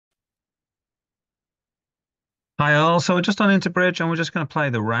Hi all, so we're just on Intobridge and we're just going to play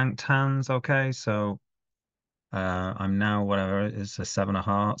the ranked hands, okay? So I'm now whatever it is, a seven of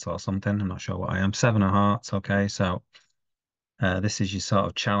hearts or something. I'm not sure what I am. Seven of hearts, okay? So this is your sort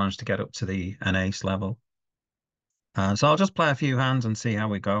of challenge to get up to the an ace level. So I'll just play a few hands and see how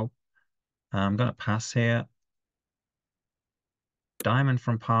we go. I'm going to pass here. Diamond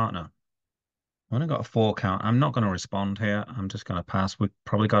from partner. I've only got a four count. I'm not going to respond here. I'm just going to pass. We've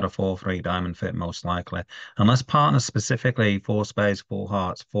probably got a 4-3 diamond fit most likely. Unless partner specifically four spades, four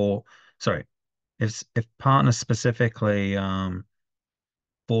hearts, four. Sorry, if partner specifically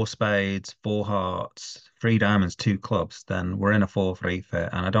four spades, four hearts, three diamonds, two clubs, then we're in a 4-3 fit,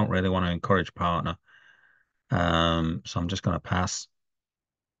 and I don't really want to encourage partner. So I'm just going to pass.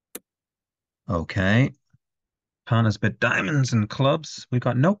 Okay, partner's bid diamonds and clubs. We've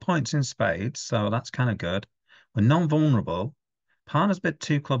got no points in spades, so that's kind of good. We're non-vulnerable. Partner's bid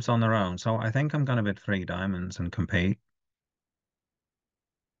two clubs on their own, so I think I'm going to bid three diamonds and compete.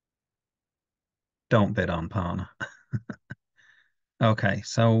 Don't bid on partner. Okay,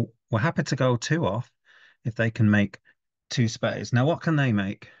 so we're happy to go two off if they can make two spades. Now, what can they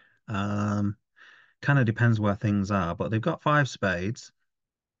make? Um, Kind of depends where things are, but they've got five spades.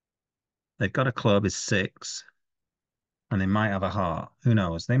 They've got a club is six, and they might have a heart. Who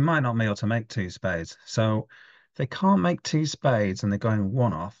knows? They might not be able to make two spades. So if they can't make two spades and they're going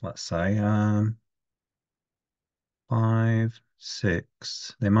one off, let's say, five,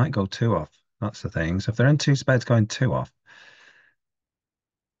 six, they might go two off. That's the thing. So if they're in two spades going two off,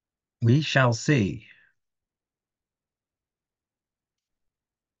 we shall see.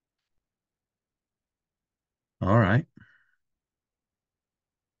 All right.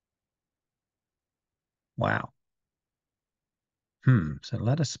 Wow. So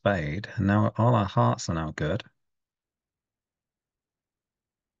let a spade, and now all our hearts are now good.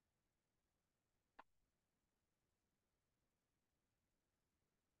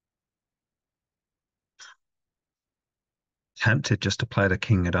 Tempted just to play the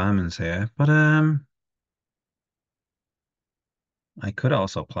king of diamonds here, but I could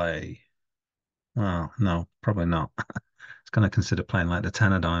also play. Well, no, probably not. I was going to consider playing like the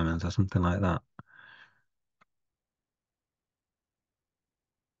ten of diamonds or something like that.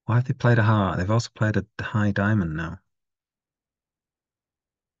 Why have they played a heart? They've also played a high diamond now.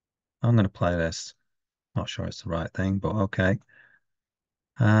 I'm going to play this. Not sure it's the right thing, but okay.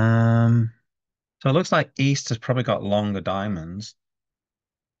 Um, so it looks like East has probably got longer diamonds.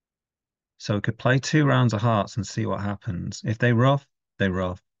 So we could play two rounds of hearts and see what happens. If they rough, they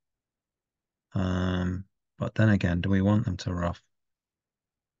rough. Um, but then again, do we want them to rough?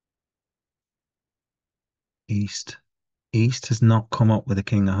 East. East has not come up with a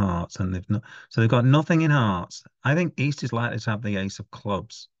king of hearts, and they've not. So they've got nothing in hearts. I think East is likely to have the ace of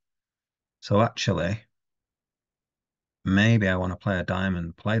clubs. So actually, maybe I want to play a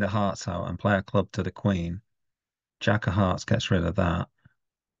diamond, play the hearts out, and play a club to the queen. Jack of hearts gets rid of that.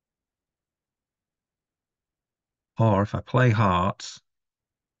 Or if I play hearts,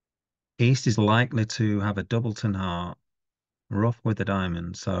 East is likely to have a doubleton heart, rough with the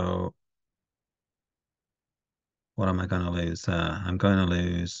diamond. So what am I going to lose there? I'm going to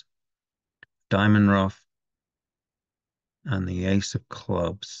lose diamond rough and the ace of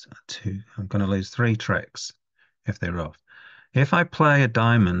clubs. Two. I'm going to lose three tricks if they rough. If I play a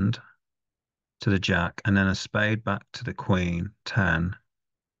diamond to the jack and then a spade back to the queen, 10,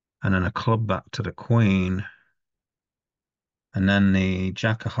 and then a club back to the queen, and then the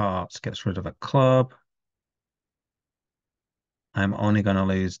jack of hearts gets rid of a club, I'm only going to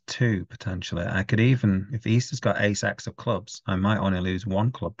lose two potentially. I could even, if East has got ace X of clubs, I might only lose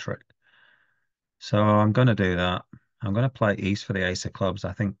one club trick. So I'm going to do that. I'm going to play East for the ace of clubs.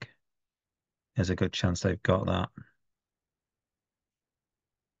 I think there's a good chance they've got that.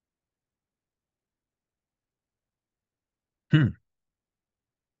 Hmm.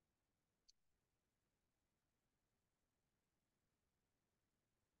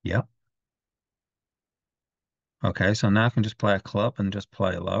 Yep. Okay, so now I can just play a club and just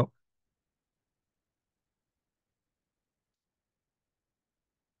play low.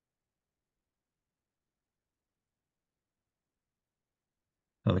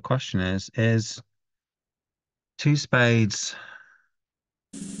 So the question is two spades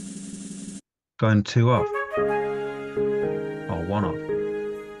going two off or one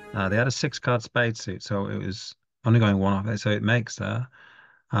off? They had a six card spade suit, so it was only going one off. So it makes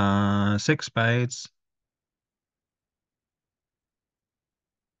six spades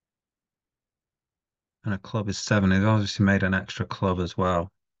and a club is seven. They've obviously made an extra club as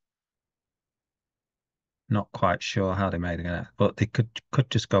well. Not quite sure how they made it, but they could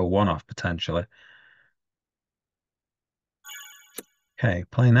just go one off potentially. Okay,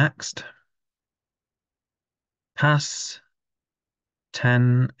 play next. Pass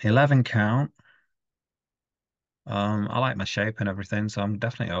 10, 11 count. I like my shape and everything, so I'm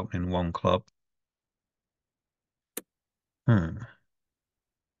definitely opening one club. Hmm.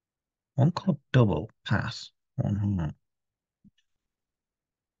 One club double pass. One heart.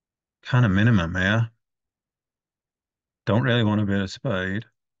 Kind of minimum here. Don't really want to be a spade.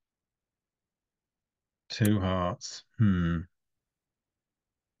 Two hearts.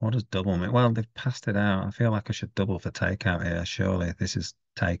 What does double mean? Well, they've passed it out. I feel like I should double for takeout here. Surely this is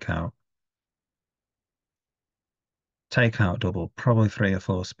takeout. Takeout double. Probably three or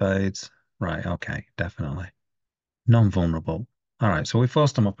four spades. Right. Okay. Definitely. Non-vulnerable. All right. So we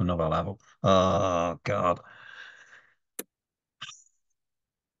forced them up another level. Oh, God.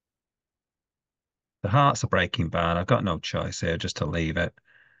 The hearts are breaking bad. I've got no choice here just to leave it.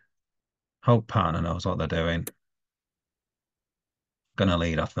 Hope partner knows what they're doing. Gonna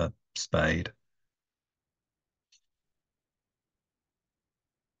lead off a spade.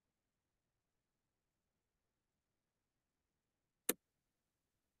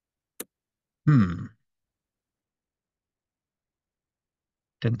 Hmm.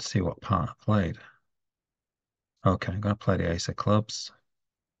 Didn't see what partner played. Okay, I'm gonna play the ace of clubs.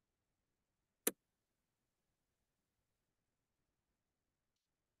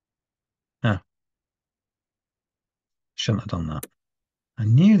 Yeah, shouldn't have done that. I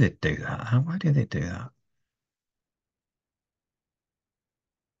knew they'd do that. Why did they do that?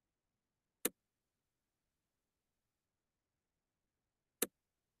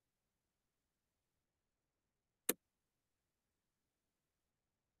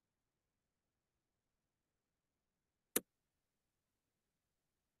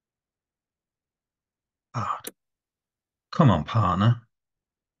 God. Come on, partner.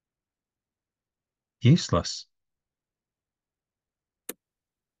 Useless.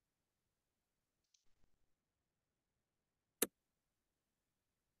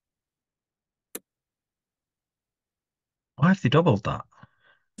 Why have they doubled that?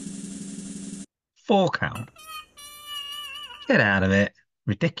 Four count. Get out of it.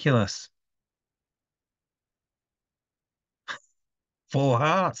 Ridiculous. Four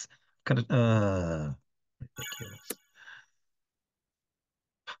hearts. Could have, ridiculous.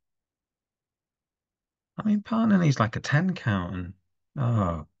 I mean, partner needs like a 10 count and,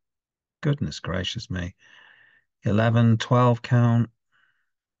 oh, goodness gracious me. 11, 12 count.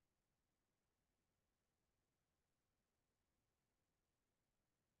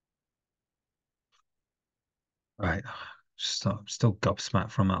 Right. Still gobsmacked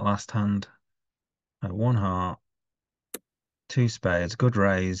from that last hand. One heart, two spades, good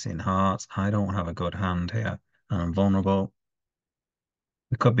raise in hearts. I don't have a good hand here. I'm vulnerable.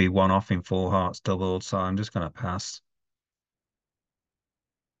 It could be one off in four hearts doubled, so I'm just going to pass.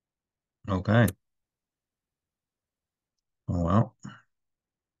 Okay. Oh well.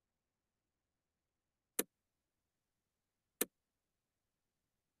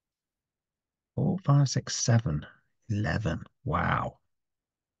 4, 5, 6, 7, 11. Wow.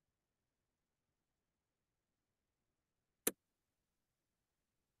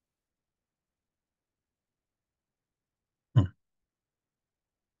 Hmm.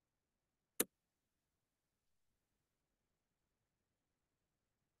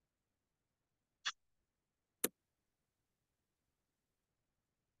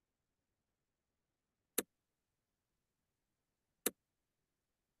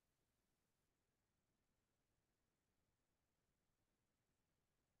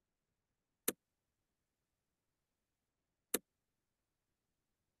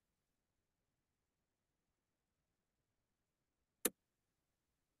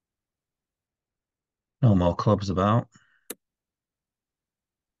 No more clubs about.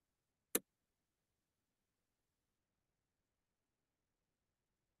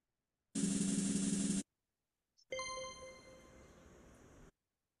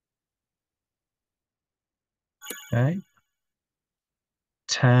 Okay.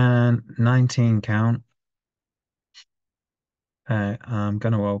 10, 19 count. Okay, I'm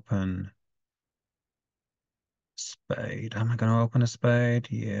going to open spade. Am I going to open a spade?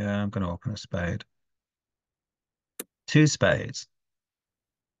 Yeah, I'm going to open a spade. Two spades.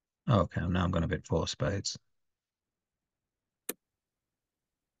 Okay, now I'm going to bid four spades.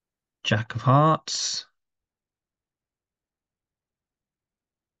 Jack of hearts.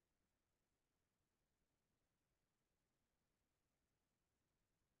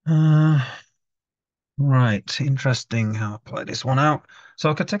 Uh, right, interesting how I play this one out. So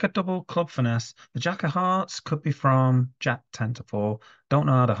I could take a double club finesse. The Jack of hearts could be from Jack 10 to 4. Don't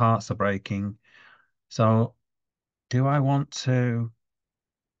know how the hearts are breaking. So do I want to?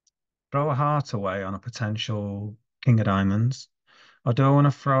 throw a heart away on a potential king of diamonds, or do I want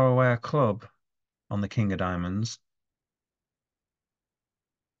to throw away a club on the king of diamonds?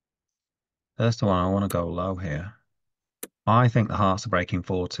 First of all, I want to go low here. I think the hearts are breaking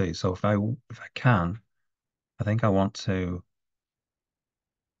 4-2. So if I can, I think I want to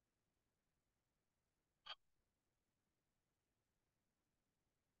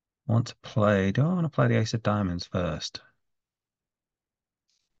play. Do I want to play the ace of diamonds first?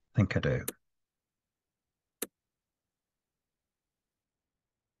 I think I do.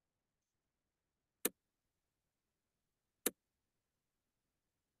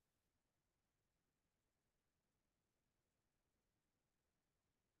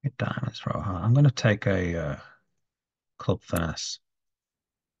 Good diamonds throw a heart. I'm going to take a club finesse.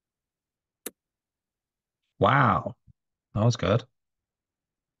 Wow, that was good.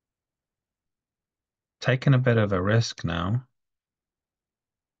 Taking a bit of a risk now.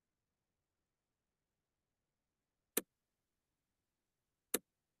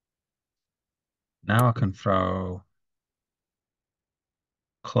 Now I can throw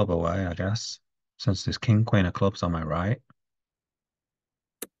club away, I guess, since there's king, queen of clubs on my right.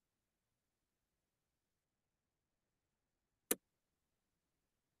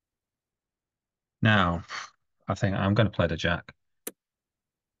 Now, I think I'm going to play the jack.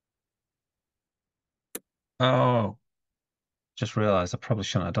 Oh, just realized I probably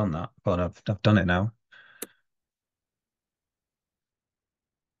shouldn't have done that, but I've done it now.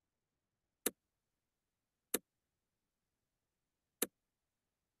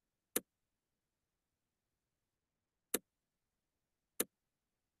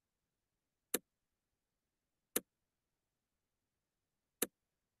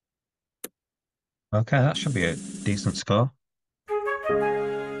 Okay, that should be a decent score.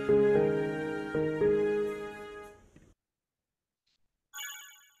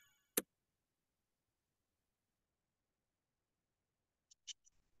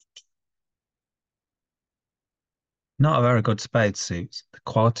 Not a very good spade suit. The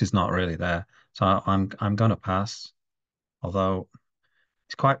quality's not really there, so I'm going to pass. Although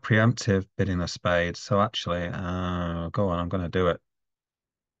it's quite preemptive bidding a spade. So actually, go on, I'm going to do it.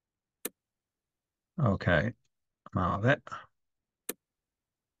 Okay, I'm out of it.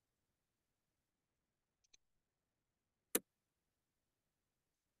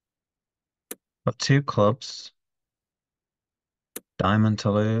 Got two clubs, diamond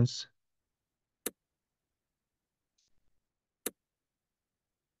to lose.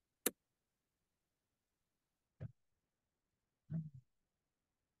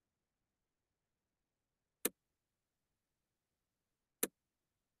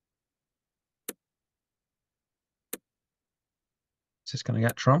 Is this going to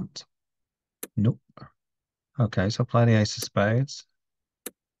get trumped? Nope. Okay, so play the ace of spades.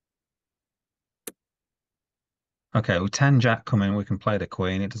 Okay, with 10 jack coming, we can play the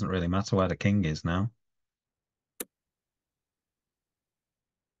queen. It doesn't really matter where the king is now.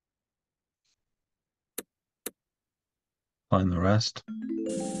 Playing the rest.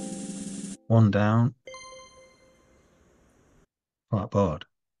 One down, flat board.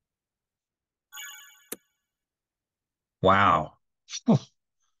 Wow. Phew,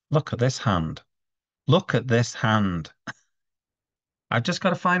 look at this hand. Look at this hand. I've just got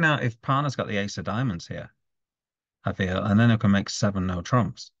to find out if partner's got the ace of diamonds here, I feel, and then I can make seven no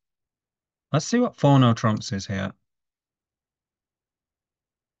trumps. Let's see what four no trumps is here.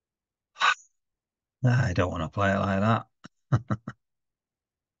 I don't want to play it like that.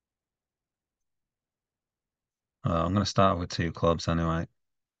 I'm going to start with two clubs anyway.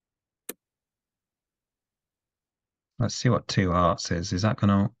 Let's see what two hearts is. Is that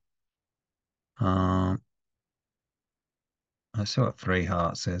going to... let's see what three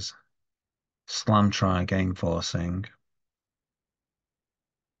hearts is. Slam try, game forcing.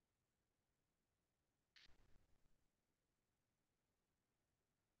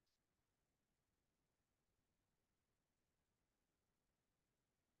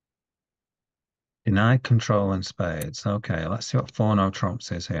 Denied control in spades. Okay, let's see what four no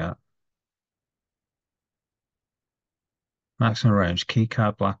trumps is here. Maximum range, key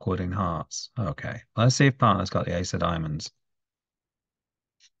card, Blackwood in hearts. Okay, let's see if partner's got the ace of diamonds.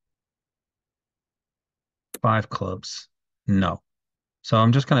 Five clubs. No. So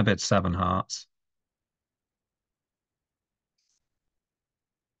I'm just going to bid seven hearts.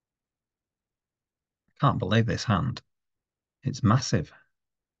 Can't believe this hand. It's massive.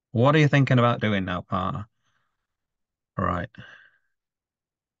 What are you thinking about doing now, partner? All right.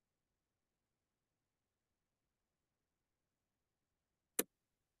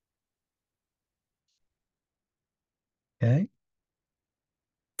 Okay.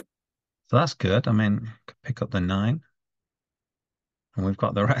 So that's good. I mean, could pick up the nine, and we've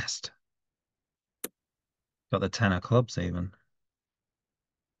got the rest. Got the ten of clubs even.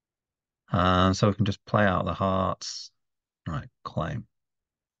 So we can just play out the hearts. Right, claim.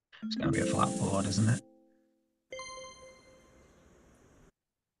 It's going to be a flat board, isn't it?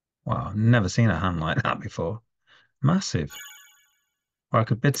 Wow, I've never seen a hand like that before. Massive. Or I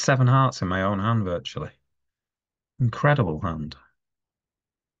could bid seven hearts in my own hand virtually. Incredible hand.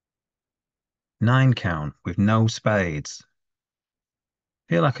 Nine count with no spades.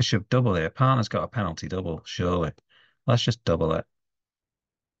 Feel like I should double here. Partner's got a penalty double, surely. Let's just double it.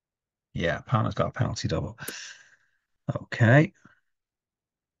 Yeah, partner's got a penalty double. Okay.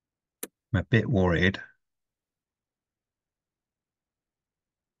 I'm a bit worried.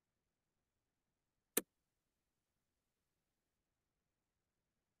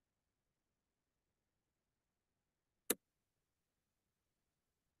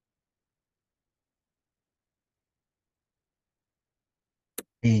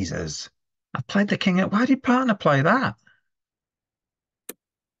 Jesus. I played the king. Why did partner play that?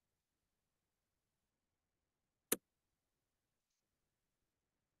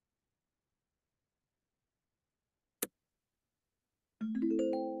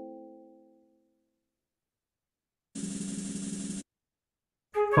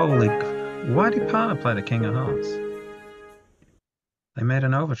 Holy. Why did partner play the king of hearts? They made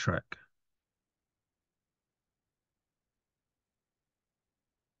an over trick.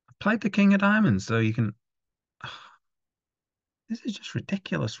 I played the king of diamonds, so you can. This is just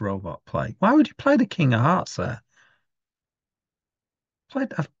ridiculous robot play. Why would you play the king of hearts there?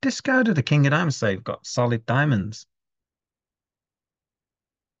 I've discarded the king of diamonds, so you've got solid diamonds.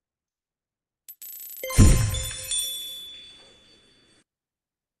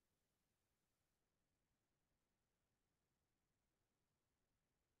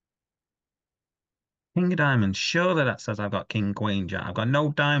 King of diamonds. Surely that says I've got king, queen, jack. I've got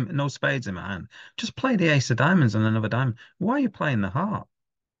no spades in my hand. Just play the ace of diamonds and another diamond. Why are you playing the heart?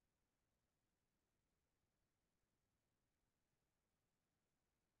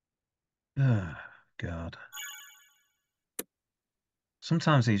 Oh, God.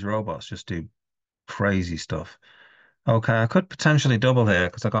 Sometimes these robots just do crazy stuff. Okay, I could potentially double here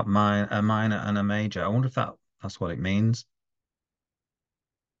because I got a minor and a major. I wonder if that's what it means.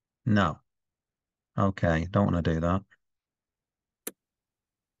 No. Okay, don't want to do that.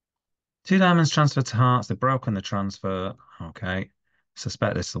 Two diamonds transferred to hearts. They've broken the transfer. Okay.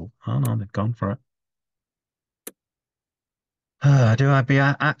 Suspect this will. Oh no, they've gone for it. Do I be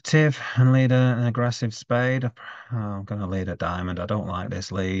active and lead an aggressive spade? Oh, I'm going to lead a diamond. I don't like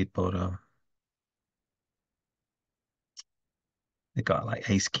this lead, but they got like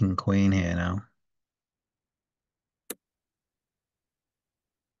ace, king, queen here now.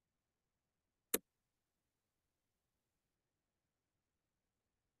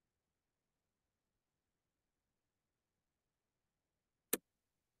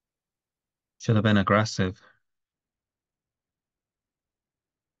 Should have been aggressive.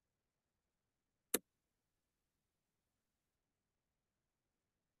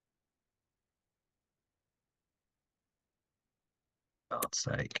 God's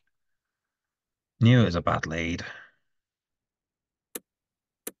sake. Knew it was a bad lead.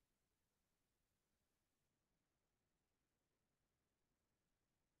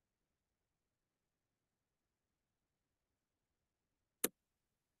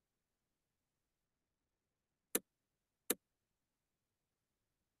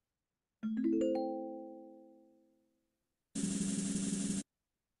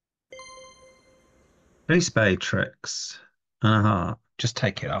 Three spade tricks and a heart. Just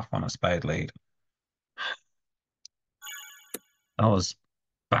take it off on a spade lead. That was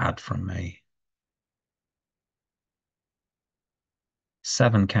bad from me.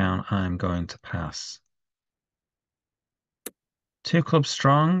 Seven count, I'm going to pass. Two clubs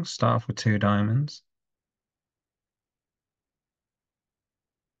strong, start off with two diamonds.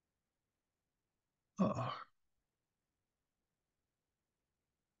 Oh.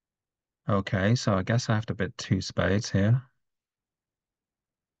 Okay, so I guess I have to bid two spades here.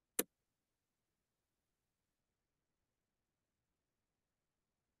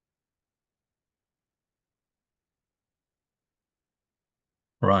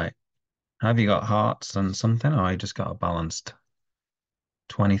 Right. Have you got hearts and something, or I just got a balanced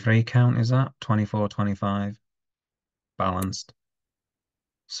 23 count, is that? 24, 25, balanced.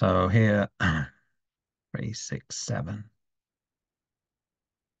 So here, three, six, seven.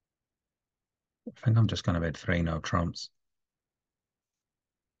 I think I'm just going to bid three, no trumps.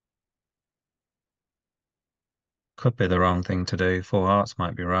 Could be the wrong thing to do. Four hearts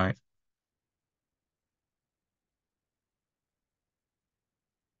might be right.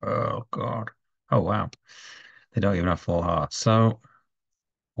 Oh God. Oh wow. They don't even have four hearts. So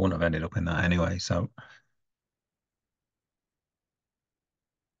wouldn't have ended up in that anyway. So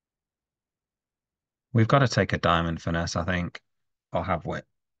we've got to take a diamond finesse, I think. Or have we?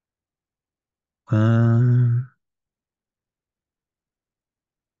 Um,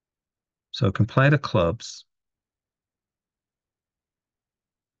 so we can play the clubs.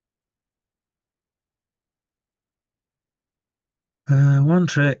 One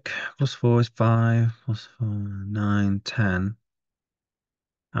trick plus four is five, plus four, nine, 10.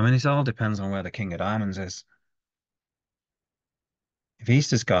 I mean, it all depends on where the king of diamonds is. If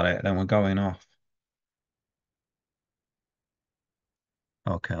Easter's got it, then we're going off.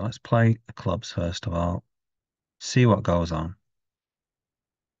 Okay, let's play the clubs first of all. See what goes on.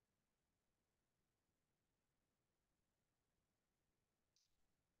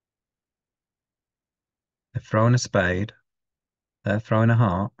 They're throwing a spade. They're throwing a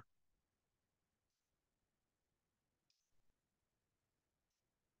heart.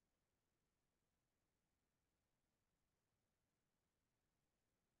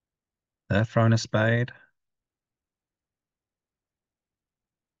 They're throwing a spade.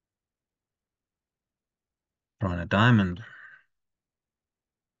 Throwing a diamond.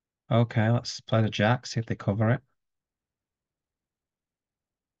 Okay, let's play the jack, see if they cover it.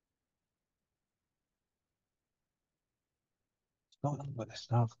 What's going on with this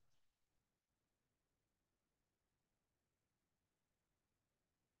stuff?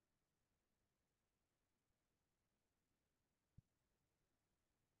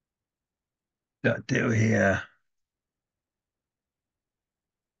 What do I do here?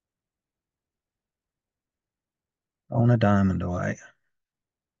 Throwing a diamond away.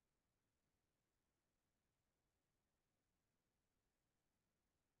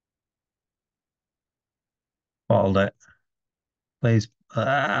 Bottled it. Please.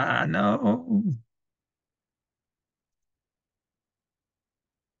 Ah, no.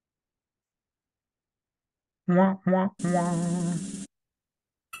 Wah, wah, wah.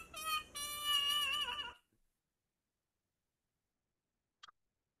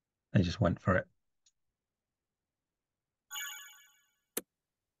 They just went for it.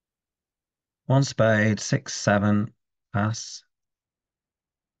 One spade, six, seven, pass.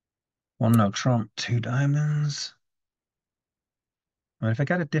 One no trump, two diamonds. I mean, if I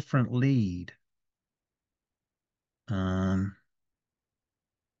get a different lead, um,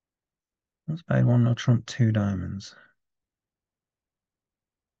 one spade, one no trump, two diamonds.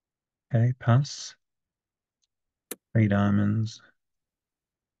 Okay, pass. Three diamonds.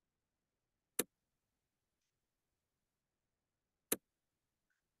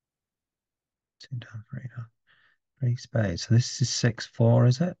 Two down, three down. Three spades. So this is 6-4,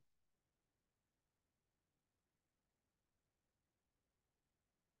 is it?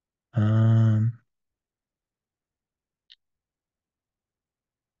 Um,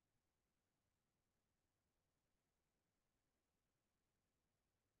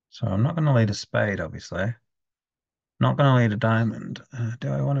 so I'm not going to lead a spade, obviously. Not going to lead a diamond. Do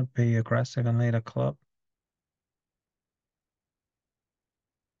I want to be aggressive and lead a club?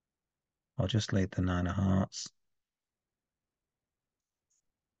 I'll just lead the nine of hearts.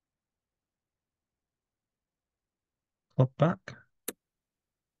 Club back.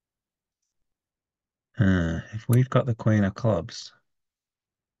 If we've got the queen of clubs,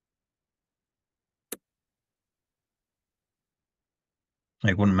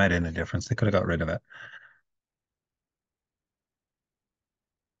 it wouldn't have made any difference. They could have got rid of it.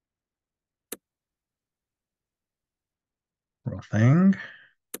 Roughing.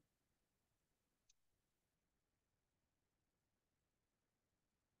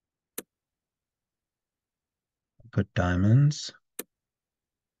 Good diamonds.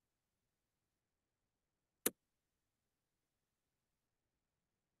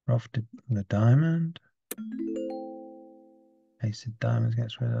 Rough the diamond. Ace of diamonds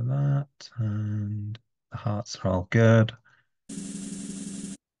gets rid of that. And the hearts are all good.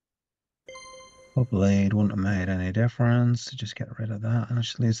 Club lead wouldn't have made any difference. Just get rid of that. And it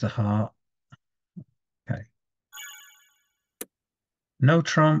just leaves the heart. Okay. No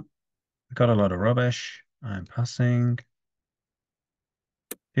trump. We got a lot of rubbish. I'm passing.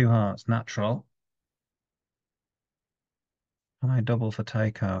 Two hearts, natural. Can I double for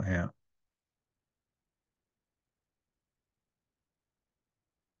takeout here?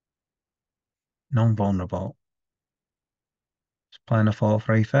 Non-vulnerable. Just playing a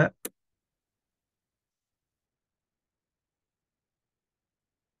 4-3 fit.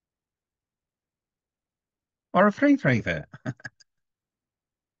 Or a 3-3 fit.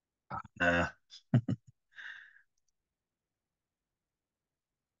 Nah.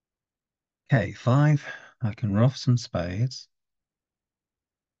 Okay, five. I can ruff some spades.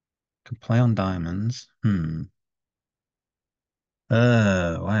 Can play on diamonds. Why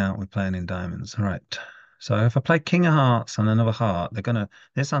aren't we playing in diamonds? All right. So if I play King of Hearts and another heart,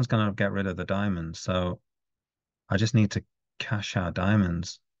 this hand's gonna get rid of the diamonds. So I just need to cash out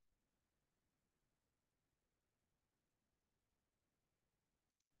diamonds.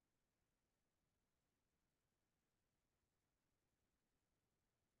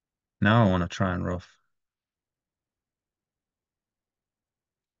 Now I want to try and ruff.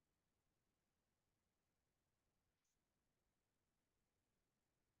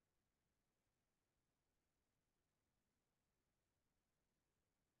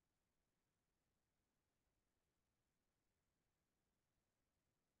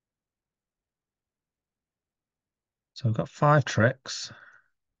 So I've got five tricks.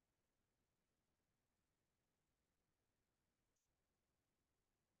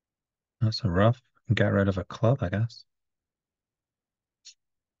 That's a ruff. And get rid of a club, I guess.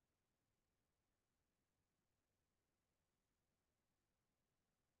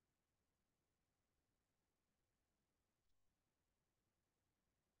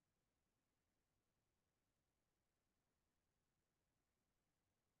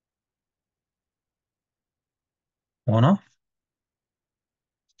 One off.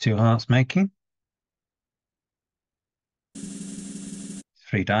 Two hearts making.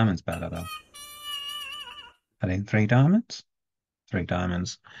 Three diamonds better though. I think three diamonds. Three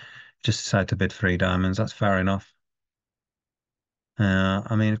diamonds. Just decided to bid three diamonds. That's fair enough.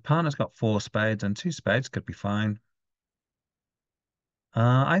 I mean, if partner's got four spades and two spades could be fine.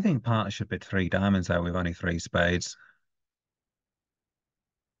 I think partner should bid three diamonds out with only three spades.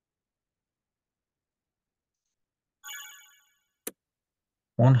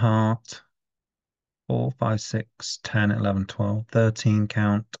 One heart, 4, 5, 6, 10, 11, 12, 13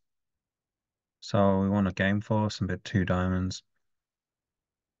 count. So we want a game force and bid two diamonds.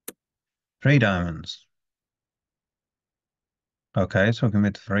 Three diamonds. Okay, so we can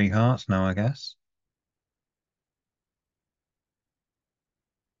bid three hearts now, I guess.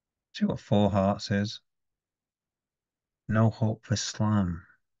 See what four hearts is. No hope for slam.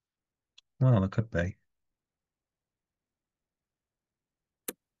 Well, there could be.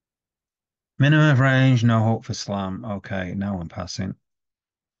 Minimum of range, no hope for slam. Okay, now I'm passing.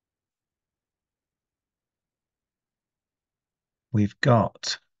 We've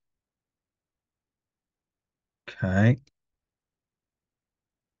got. Okay.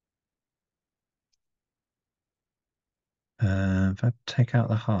 If I take out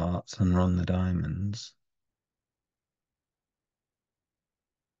the hearts and run the diamonds,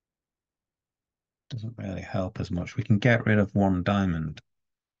 doesn't really help as much. We can get rid of one diamond.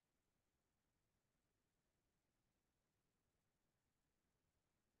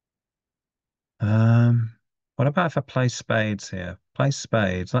 What about if I play spades here? Play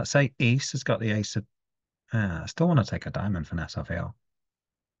spades. Let's say East has got the ace of. I still want to take a diamond finesse, I feel.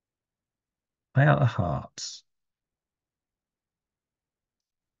 Play out the hearts.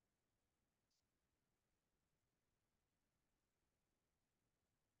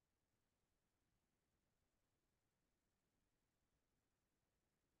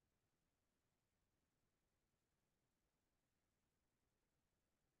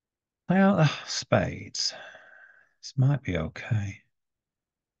 Play out the spades. This might be okay.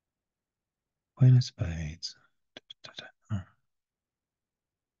 Queen of spades.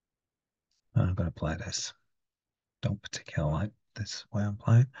 I'm going to play this. Don't particularly like this way I'm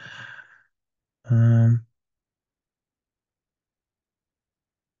playing. Um,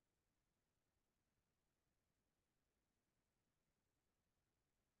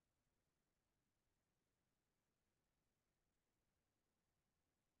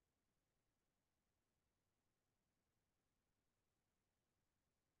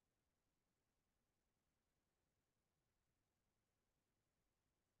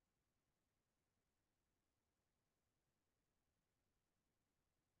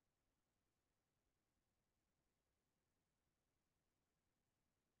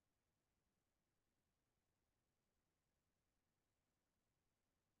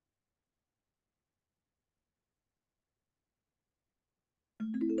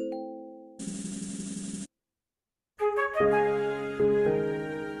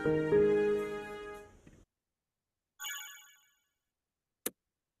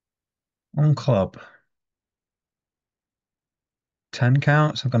 One club. 10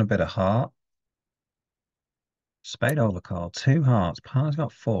 counts. I'm going to bid a heart. Spade overcard. Two hearts. Partner's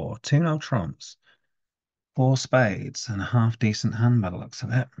got four. Two no trumps. Four spades and a half decent hand by the looks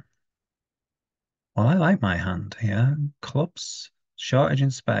of it. Well, I like my hand here. Clubs. Shortage in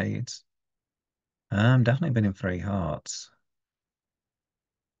spades. Definitely been in three hearts.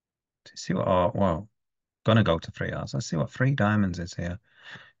 Let's see what, oh, well, gonna go to three hearts. Let's see what three diamonds is here.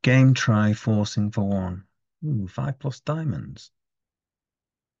 Game try, forcing for one. Ooh, five plus diamonds.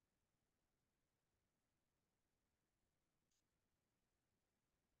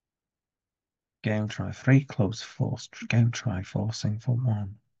 Game try, three clubs, force. Game try, forcing for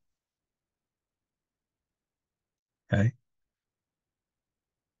one. Okay.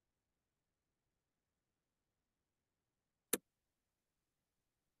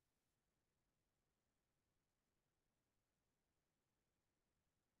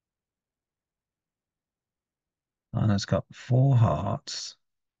 Anna's got four hearts.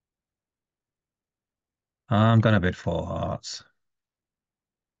 I'm gonna bid four hearts. I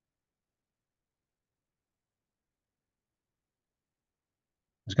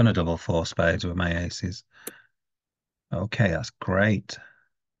was gonna double four spades with my aces. Okay, that's great.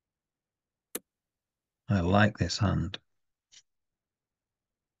 I like this hand.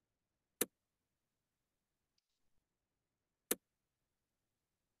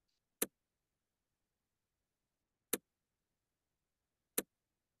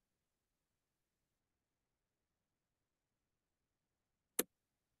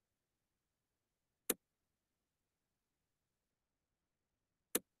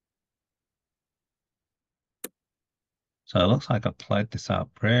 So it looks like I played this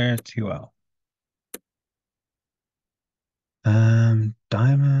out pretty well.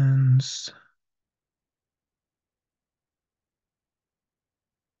 Diamonds.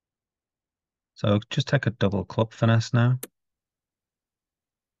 So just take a double club finesse now.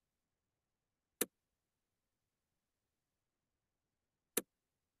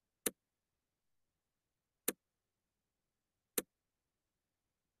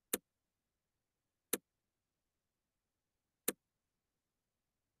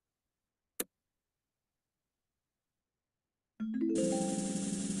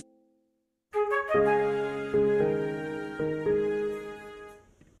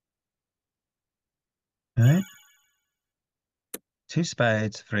 Okay. Two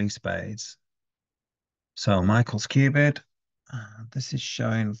spades, three spades. So Michael's cubed. This is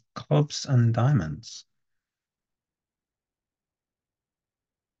showing clubs and diamonds.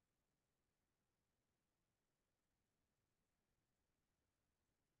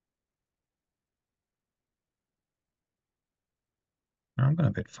 I'm going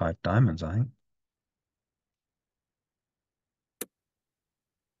to bid five diamonds, I think.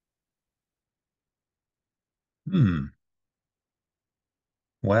 Hmm.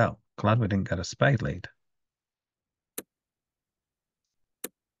 Well, glad we didn't get a spade lead.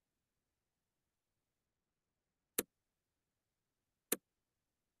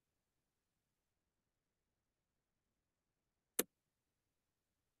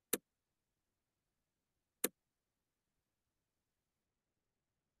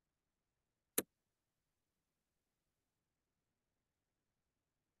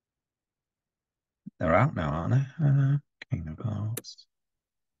 They're out now, aren't they? King of Hearts.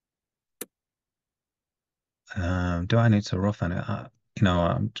 Do I need to roughen it? I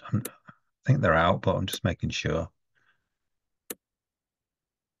think they're out, but I'm just making sure.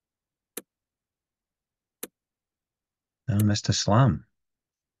 Mr. Slam.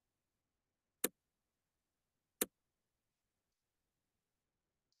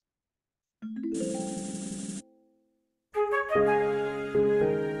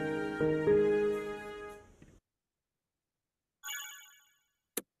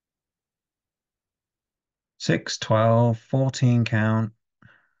 Six, 12, 14 count.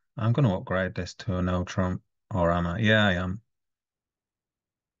 I'm going to upgrade this to a no trump. Or am I? Yeah, I am.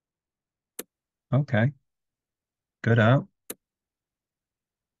 Okay. Good out.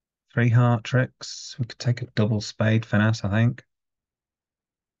 Three heart tricks. We could take a double spade finesse, I think.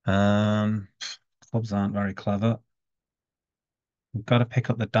 Um, Clubs aren't very clever. We've got to pick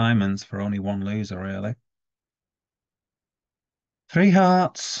up the diamonds for only one loser, really. Three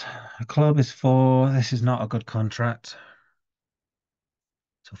hearts. A club is four. This is not a good contract.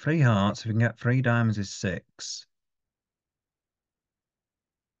 So three hearts. If we can get three diamonds is six.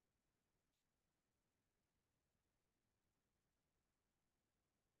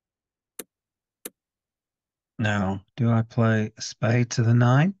 Now, do I play a spade to the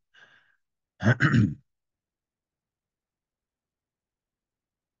nine?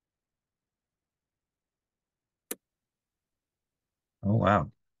 Oh,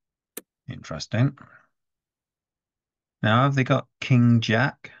 wow. Interesting. Now, have they got King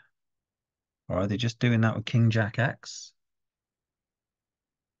Jack? Or are they just doing that with King Jack X?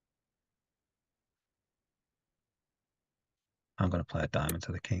 I'm going to play a diamond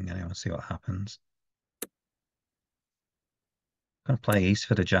to the king anyway and see what happens. Gonna play East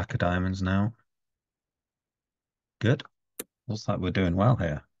for the Jack of Diamonds now. Good. Looks like we're doing well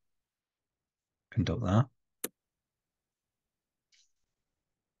here. Conduct that.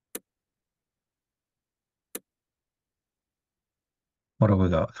 What have we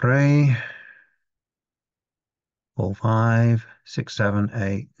got? 3, 4, 5, 6, 7,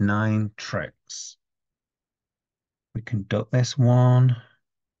 8, 9 tricks. We conduct this one. Is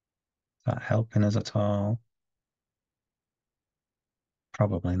that helping us at all?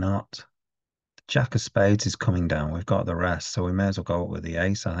 Probably not. The Jack of Spades is coming down. We've got the rest, so we may as well go up with the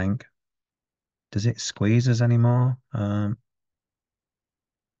ace, I think. Does it squeeze us anymore? Don't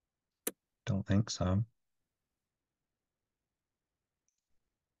think so.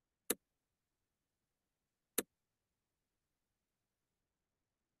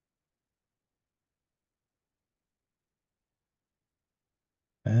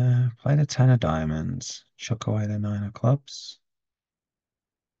 Play the 10 of diamonds. Chuck away the 9 of clubs.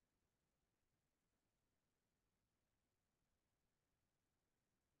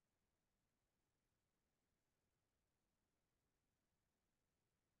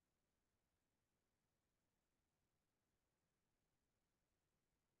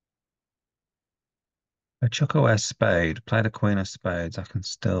 I chuck away a spade. Play the queen of spades. I can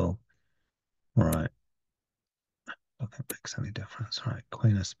still. Right. I don't think it makes any difference. Right.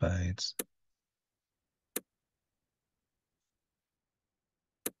 Queen of spades.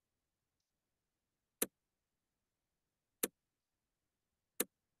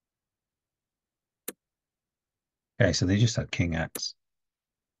 Okay, so they just had king X.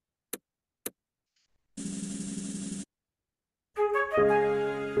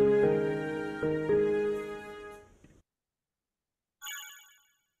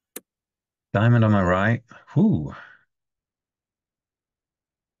 Diamond on my right. Whoo.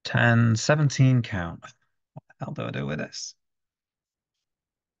 10, 17 count. What the hell do I do with this?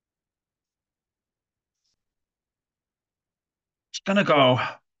 It's gonna go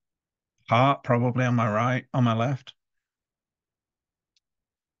heart probably on my right, on my left.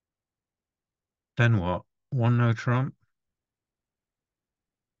 Then what? One no trump.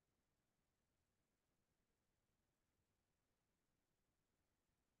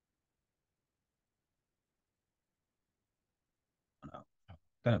 No.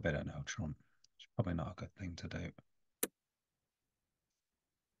 Then a bit of no trump. It's probably not a good thing to do.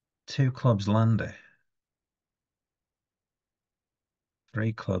 Two clubs landy.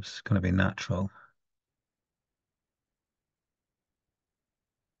 Three clubs gonna be natural.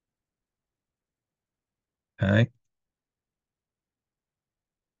 Okay.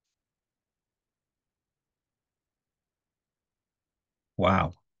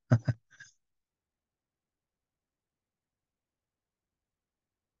 Wow.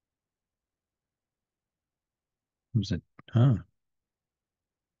 Was it? Oh.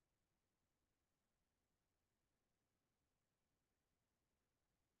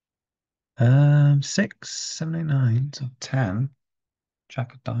 6, 79, so 10.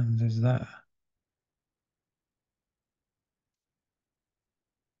 Jack of diamonds is there.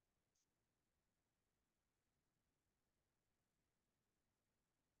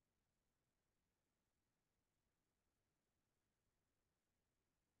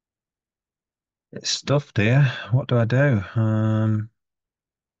 It's stuffed here. What do I do? Can't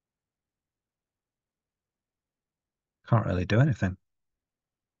really do anything.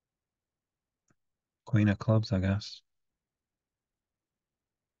 Queen of clubs, I guess.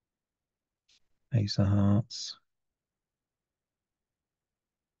 Ace of hearts.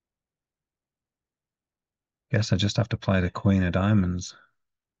 Guess I just have to play the queen of diamonds.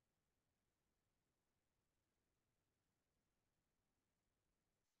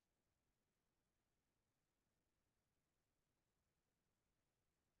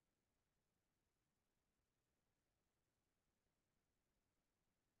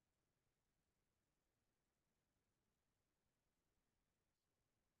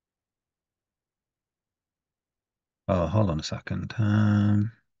 Oh, hold on a second.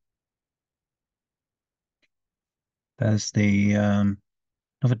 There's the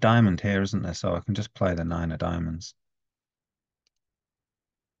another diamond here, isn't there? So I can just play the 9 of diamonds.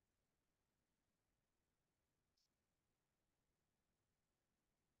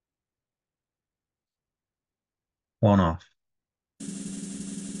 One off.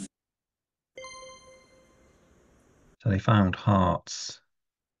 So they found hearts.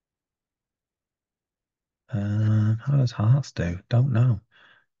 How does hearts do? Don't know.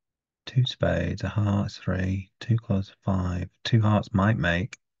 Two spades, a heart, 3, two clubs, 5. Two hearts might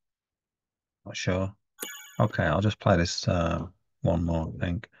make. Not sure. Okay, I'll just play this one more, I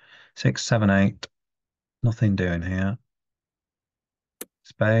think. 6, 7, 8. Nothing doing here.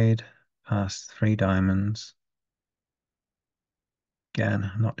 Spade, pass, three diamonds. Again,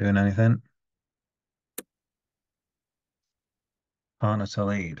 not doing anything. Partner to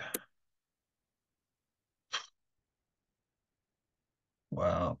lead.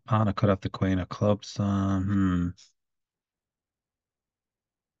 Well, partner could have the queen of clubs. Play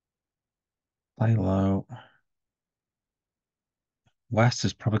low. West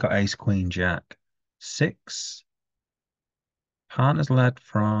has probably got ace, queen, jack. Six. Partner's led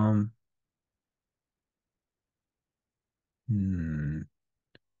from hmm,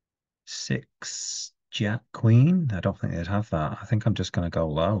 six, jack, queen. I don't think they'd have that. I think I'm just going to go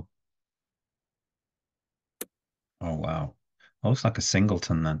low. Oh, wow. Looks like a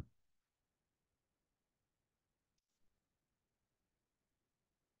singleton then.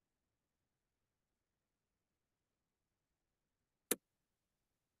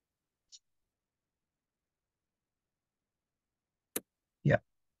 Yeah.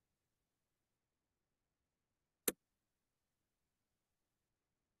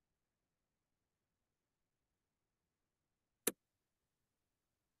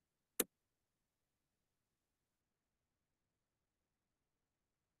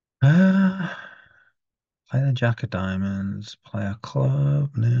 Uh, play the jack of diamonds. Play a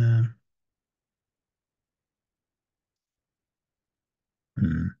club. No.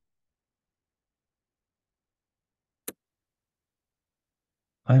 Hmm.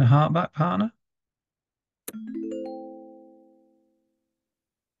 Playing a heart back partner.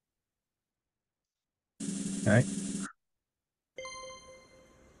 Okay.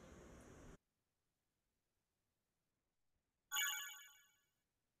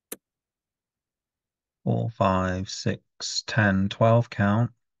 4, 5, 6, 10, 12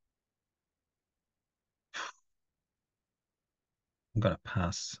 count. I'm gonna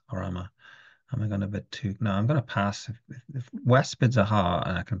pass, or am I gonna bid too? No, I'm gonna pass. If West bids a heart,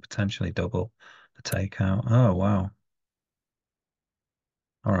 and I can potentially double the takeout. Oh wow!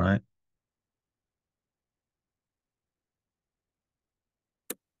 All right.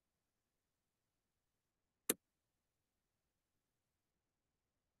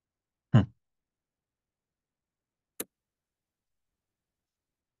 Hmm.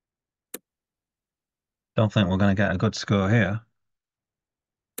 Don't think we're gonna get a good score here.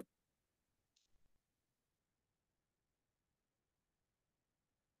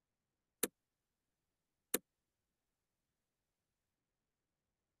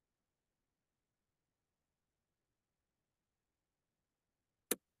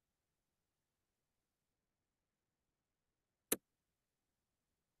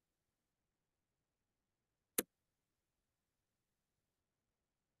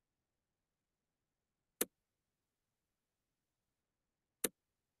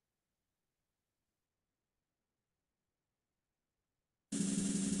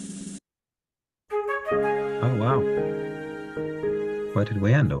 Oh wow! Where did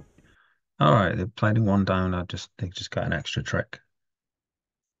we end up? All right, they played in one down. They just got an extra trick.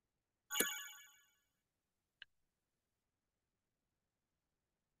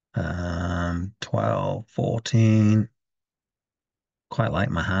 12, 14. Quite like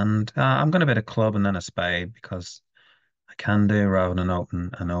my hand. I'm going to bet a club and then a spade because I can do rather than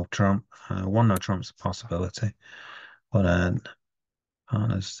open a no trump. One no trump's a possibility, but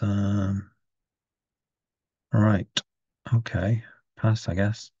partners. Right. Okay. Pass, I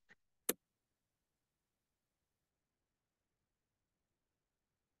guess.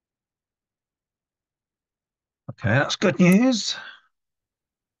 Okay, that's good news.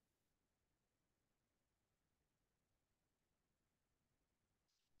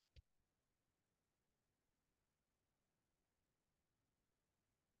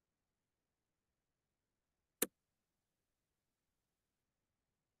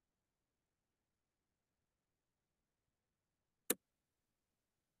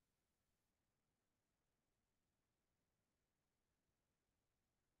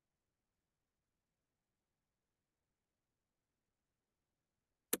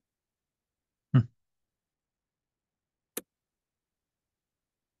 Hmm.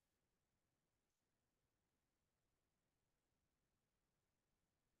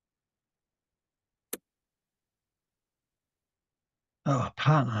 Oh,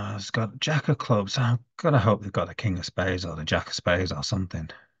 partner's got jack of clubs. I've got to hope they've got the king of spades or the jack of spades or something.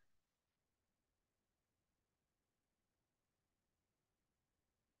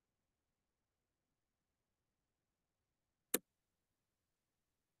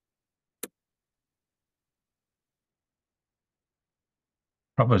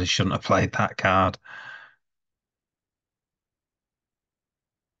 Probably shouldn't have played that card.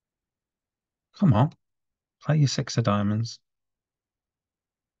 Come on, play your six of diamonds.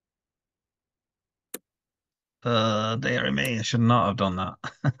 Dearie me, I should not have done that.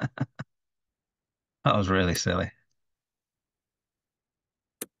 That was really silly.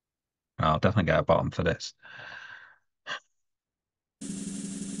 I'll definitely get a bottom for this.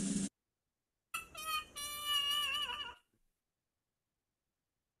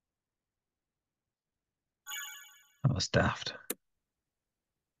 That was daft.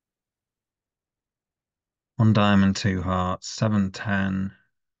 One diamond, two hearts, 7, 10.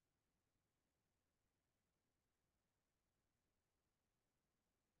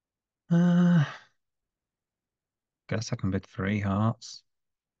 Uh, guess I can bid three hearts.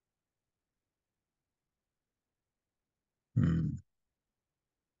 Hmm.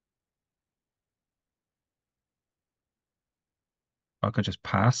 I could just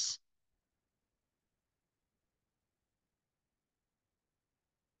pass.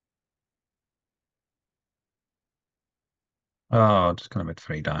 Oh, just gonna bid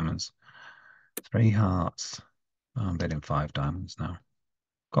three diamonds. Three hearts. Oh, I'm bidding five diamonds now.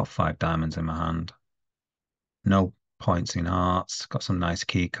 Got five diamonds in my hand. No points in hearts. Got some nice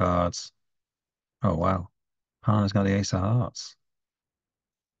key cards. Oh wow. Partner's got the ace of hearts.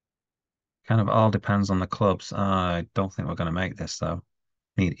 Kind of all depends on the clubs. I don't think we're going to make this though.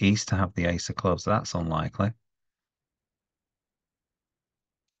 Need East to have the ace of clubs. That's unlikely.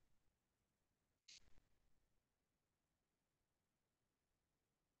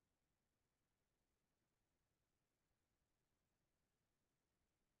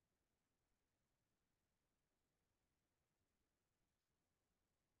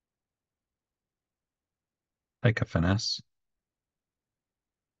 Take a finesse.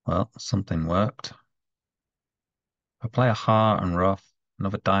 Well, something worked. I play a heart and rough,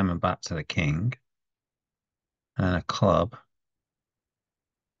 another diamond back to the king, and a club.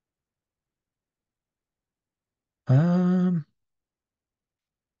 Um,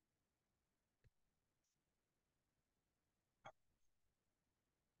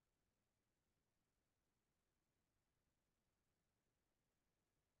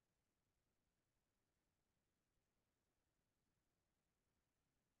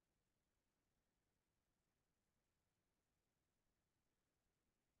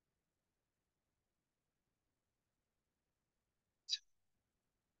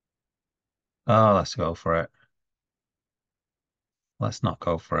 oh, let's go for it. Let's not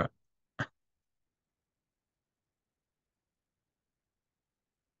go for it. I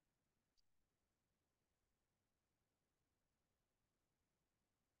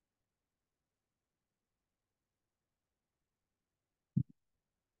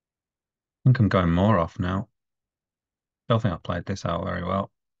think I'm going more off now. Don't think I played this out very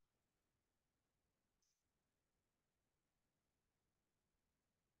well.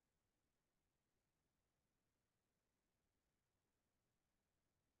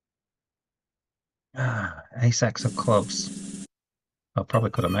 Ace X of clubs. I probably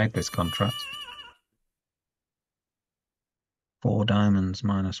could have made this contract. Four diamonds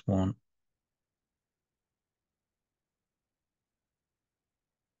minus one.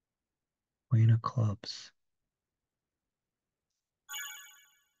 Queen of clubs.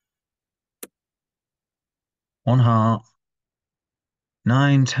 One heart.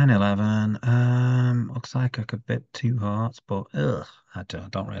 9, 10, 11. Looks like I could bid two hearts, but ugh, I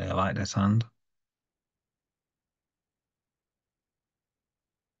don't really like this hand.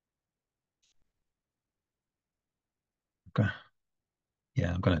 Okay.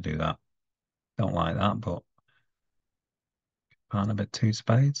 Yeah, I'm gonna do that. Don't like that, but can't I bid two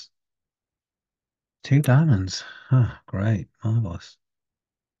spades? Two diamonds. Huh, great, marvelous.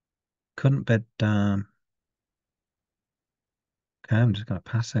 Couldn't bid. Okay, I'm just gonna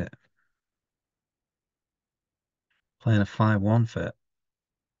pass it. Playing a 5-1 fit.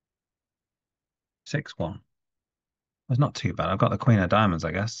 6-1. It's not too bad. I've got the queen of diamonds,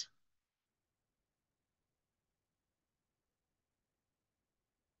 I guess.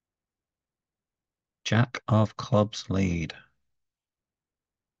 Jack of clubs lead.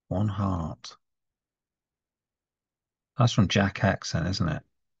 One heart. That's from Jack X, then, isn't it?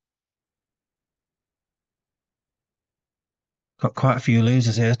 Got quite a few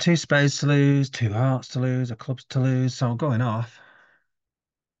losers here. Two spades to lose, two hearts to lose, a clubs to lose. So I'm going off.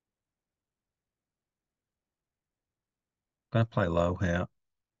 Going to play low here.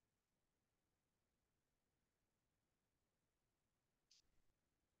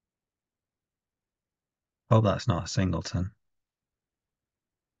 Hope that's not a singleton.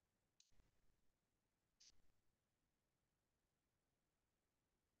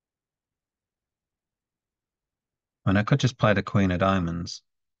 And I could just play the queen of diamonds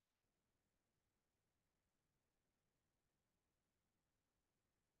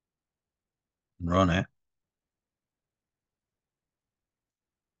and run it.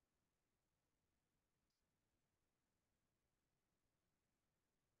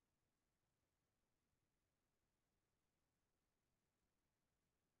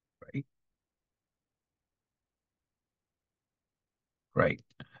 Great.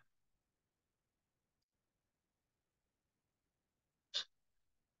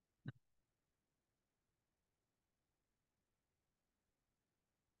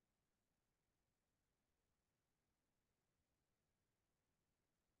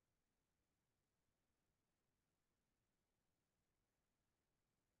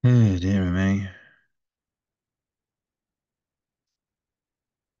 Oh, dear me.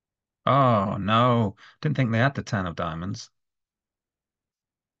 Oh, no. Didn't think they had the 10 of diamonds.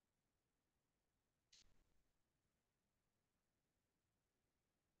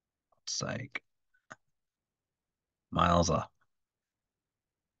 God's sake. Miles up.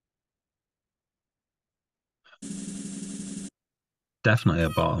 Definitely a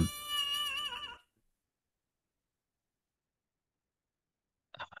bottom.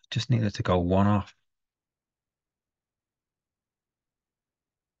 Just needed to go one off.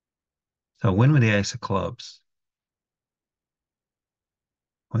 So win with the ace of clubs.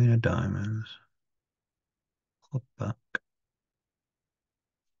 Queen of diamonds. Club back.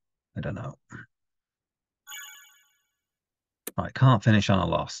 I don't know. Right, can't finish on a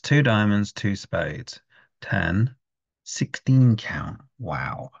loss. Two diamonds, two spades. 10, 16 count.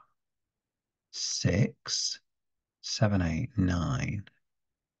 Wow. Six, seven, eight, nine.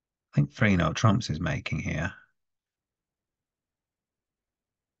 I think three no trumps is making here.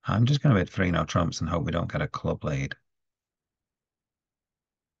 I'm just going to hit three no trumps and hope we don't get a club lead.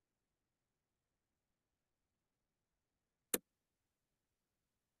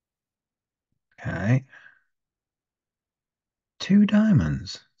 Okay. Two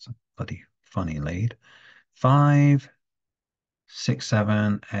diamonds. It's a bloody funny lead. Five, six,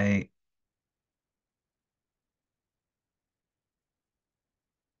 seven, eight.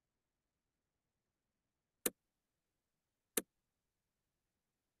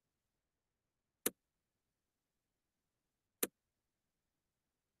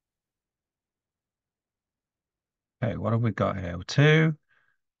 Okay, what have we got here? Two,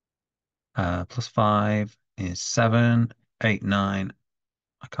 plus five is seven, eight, nine.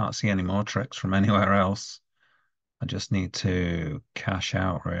 I can't see any more tricks from anywhere else. I just need to cash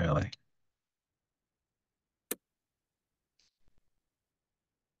out, really.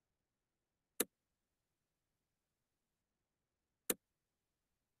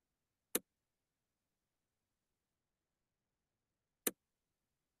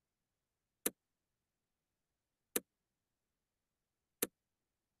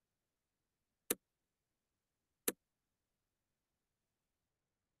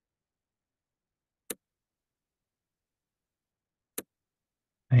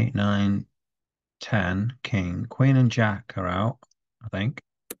 Eight, nine, 10, king, queen and jack are out, I think.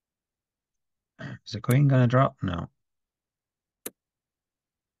 Is the queen going to drop? No.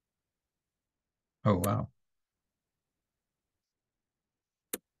 Oh, wow.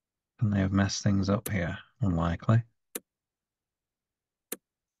 Can they have messed things up here? Unlikely.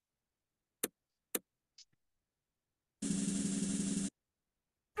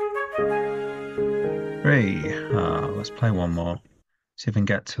 Three. Let's play one more. See if we can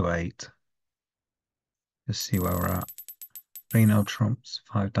get to eight. Just see where we're at. Three no trumps,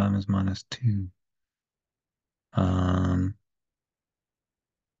 five diamonds minus two. Um,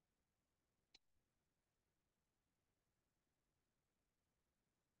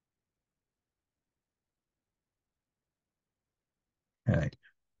 okay.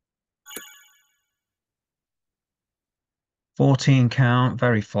 14 count,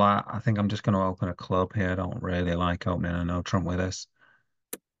 very flat. I think I'm just going to open a club here. I don't really like opening a no trump with this.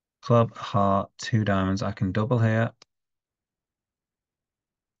 Club, heart, two diamonds. I can double here.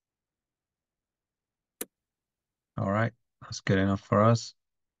 All right, that's good enough for us.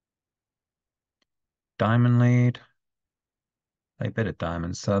 Diamond lead. They bid at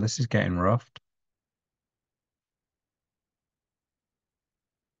diamonds, so this is getting roughed.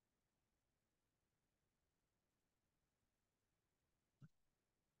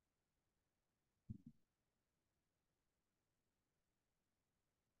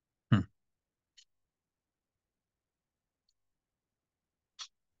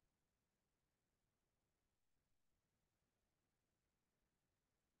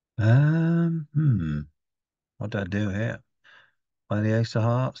 Hmm. What did I do here? Play the ace of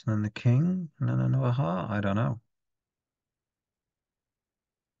hearts and then the king and then another heart. I don't know.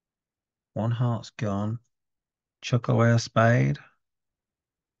 One heart's gone. Chuck away a spade.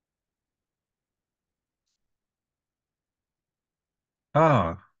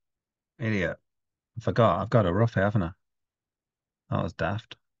 Oh, idiot. I forgot. I've got a rough, haven't I? That was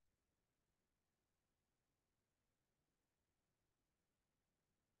daft.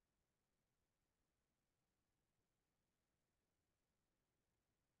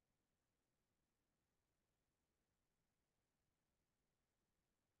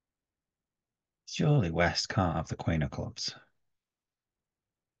 Surely West can't have the Queen of Clubs.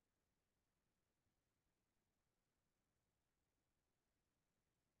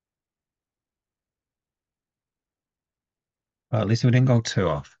 Well, at least we didn't go two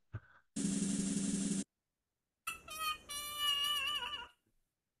off.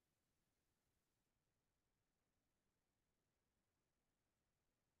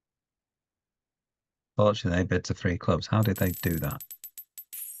 Fortunately, they bid to three clubs. How did they do that?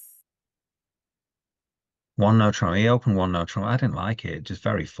 One no trump. He opened one no trump. I didn't like it. Just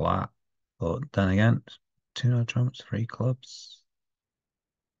very flat. But then again, two no trumps, three clubs.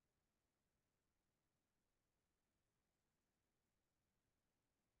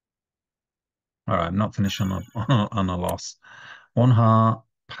 All right, I'm not finishing on on a loss. One heart,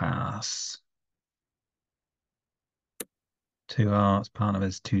 pass. Two hearts, part of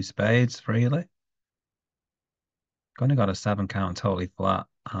his two spades, freely. Only got a seven count, totally flat.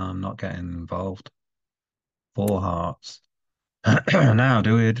 I'm not getting involved. Four hearts. Now,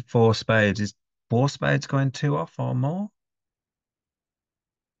 do we do four spades? Is four spades going two off or more?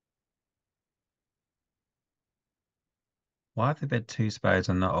 Why have they bid two spades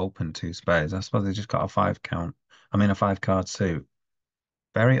and not opened two spades? I suppose they just got a five count. I mean, a five card suit.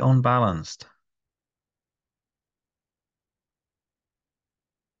 Very unbalanced.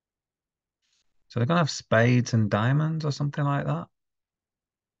 So they're gonna have spades and diamonds or something like that.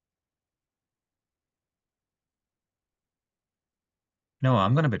 No,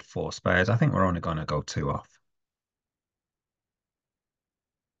 I'm gonna bid four spades. I think we're only gonna go two off.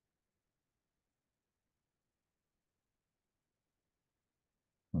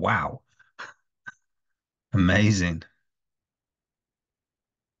 Wow. Amazing.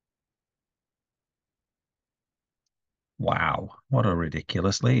 Wow. What a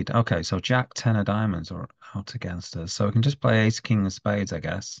ridiculous lead. Okay, so Jack, ten of diamonds are out against us. So we can just play ace, king of spades, I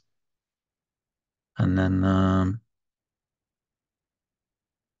guess. And then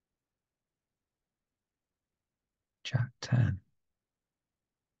Jack 10.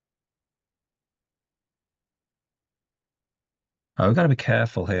 Oh, we've got to be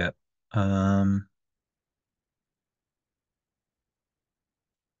careful here. Um,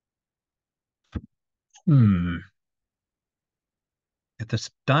 hmm. If the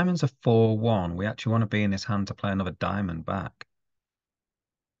diamonds are 4-1, we actually want to be in his hand to play another diamond back.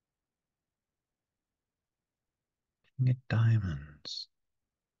 King of diamonds.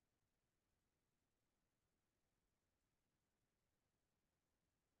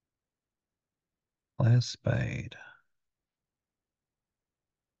 Play a spade.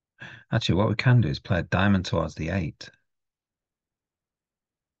 Actually, what we can do is play a diamond towards the 8.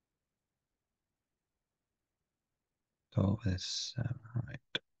 Go with this 7, right.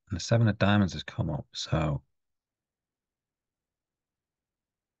 And the 7 of diamonds has come up, so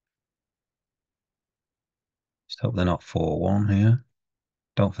just hope they're not 4-1 here.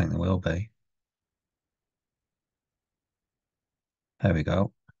 Don't think they will be. There we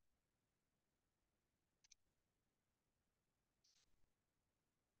go.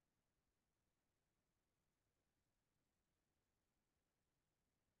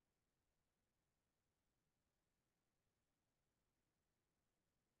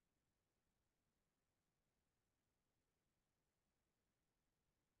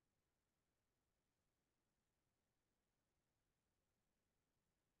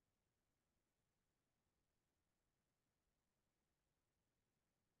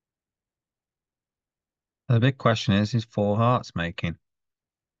 The big question is four hearts making?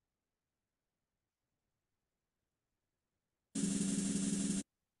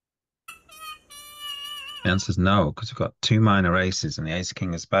 The answer is no, because we've got two minor aces and the ace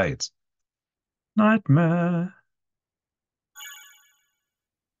king of spades. Nightmare.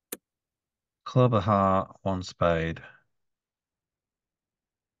 Club a heart, one spade.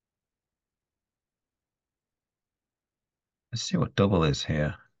 Let's see what double is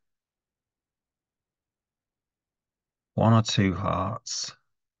here. One or two hearts.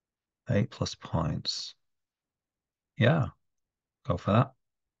 8 plus points. Yeah, go for that.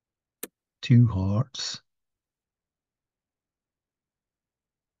 Two hearts.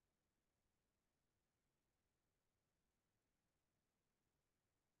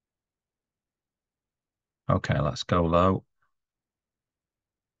 Okay, let's go low.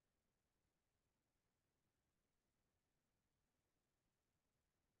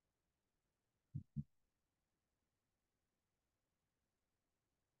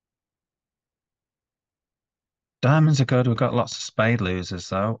 Diamonds are good. We've got lots of spade losers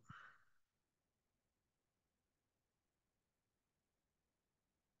though.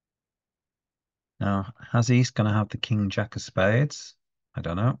 Now, how's East going to have the king jack of spades? I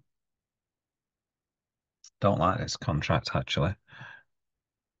don't know. Don't like this contract, actually.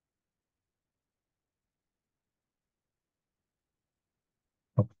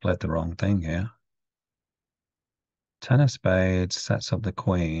 Probably played the wrong thing here. Ten of spades sets up the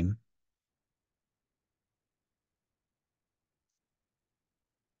queen.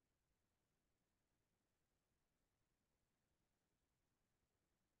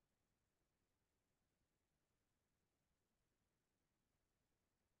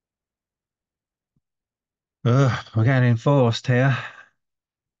 Ugh, we're getting enforced here.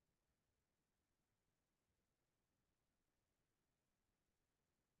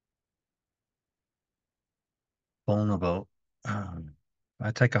 Vulnerable.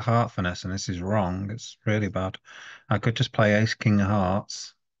 I take a heart finesse, and this is wrong. It's really bad. I could just play ace king of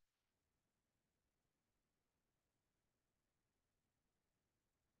hearts,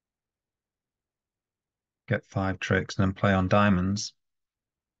 get five tricks, and then play on diamonds.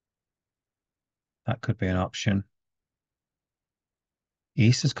 That could be an option.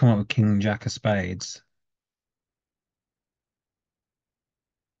 East has come up with king jack of spades.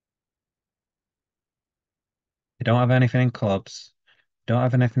 You don't have anything in clubs. You don't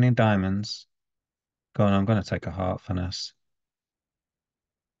have anything in diamonds. Go on, I'm going to take a heart finesse.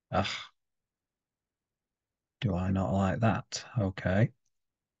 Ugh, do I not like that? Okay.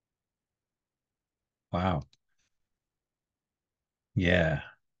 Wow. Yeah,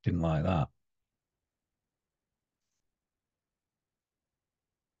 didn't like that.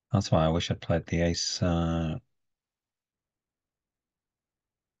 That's why I wish I'd played the ace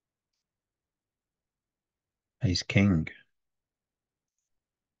king.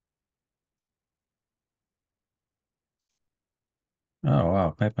 Oh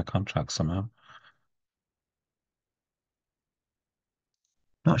wow, made my contract somehow.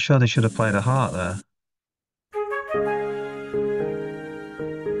 Not sure they should have played a heart there.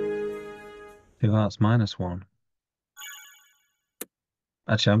 Two hearts minus one.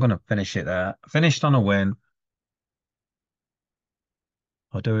 Actually, I'm going to finish it there. Finished on a win.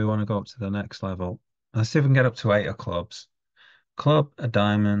 Or do we want to go up to the next level? Let's see if we can get up to eight of clubs. Club, a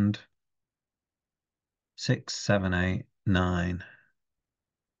diamond, six, seven, eight, nine.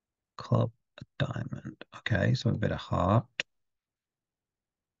 Club, a diamond. Okay, so a bit of heart.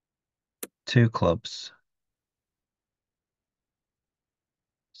 Two clubs,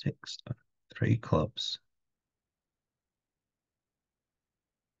 six, three clubs.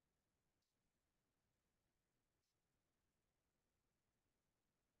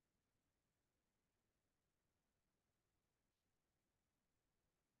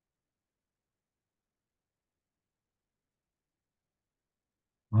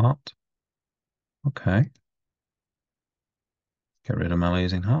 Heart. Okay. Get rid of my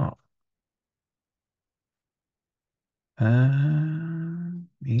losing heart.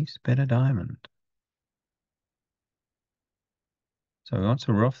 East bit of diamond. So we want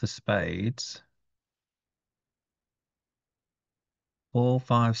to rough the spades. Four,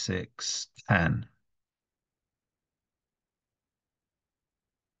 five, six, 10.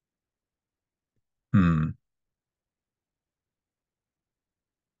 Hmm.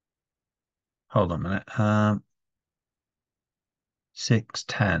 Hold on a minute. Six,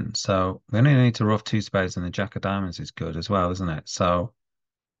 10. So we only need to rough two spades and the jack of diamonds is good as well, isn't it? So,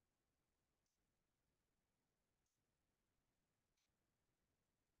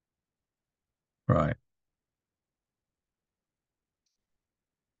 right.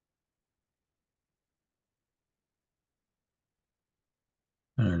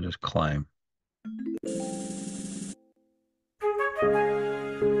 And just claim.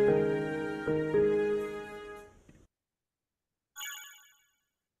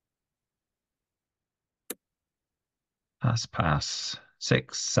 Pass, pass.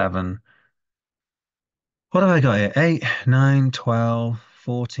 Six, seven. What have I got here? 8, 9, 12,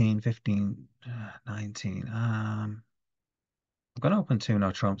 14, 15, 19. I'm going to open two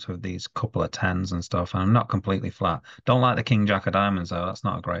no trumps with these couple of tens and stuff, and I'm not completely flat. Don't like the king jack of diamonds, though. That's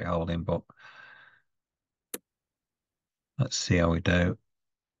not a great holding, but let's see how we do.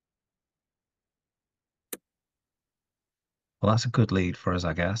 Well, that's a good lead for us,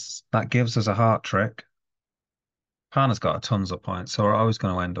 I guess. That gives us a heart trick. Partner's got a tons of points, so we're always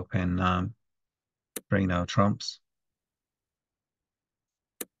going to end up in three no trumps.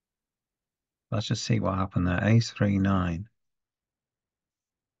 Let's just see what happened there. Ace, three, nine,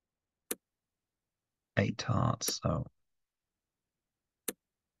 eight hearts. So I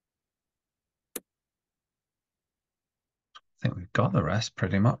think we've got the rest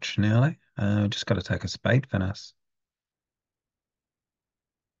pretty much nearly. Just got to take a spade finesse.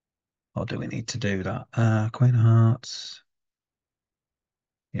 Or do we need to do that? Queen of hearts.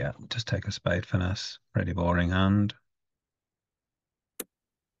 Yeah, just take a spade finesse. Pretty boring hand.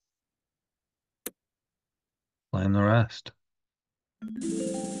 Playing the rest.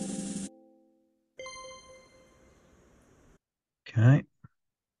 Okay.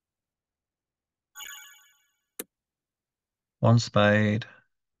 One spade.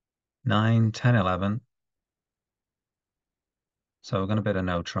 9, 10, 11. So we're going to bid a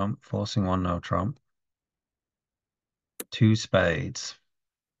no trump, forcing one no trump. Two spades.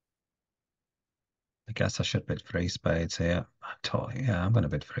 I guess I should bid three spades here. Yeah, I'm going to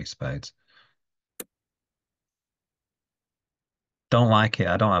bid three spades. Don't like it.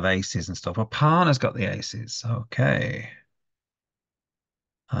 I don't have aces and stuff. Well, partner's got the aces. Okay.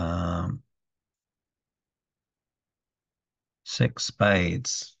 Um, six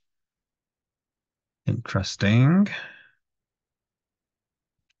spades. Interesting.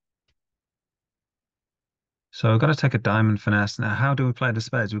 So we've got to take a diamond finesse. Now, how do we play the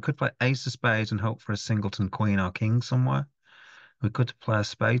spades? We could play ace of spades and hope for a singleton, queen, or king somewhere. We could play a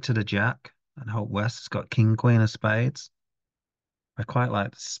spade to the jack and hope West has got king, queen of spades. I quite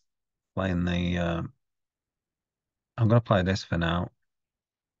like playing the. I'm going to play this for now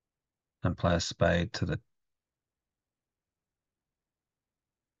and play a spade to the.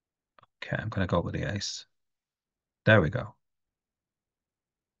 Okay, I'm going to go with the ace. There we go.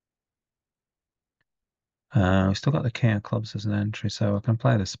 We still got the king of clubs as an entry, so I can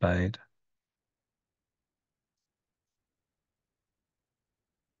play the spade.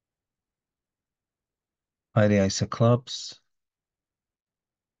 Play the ace of clubs.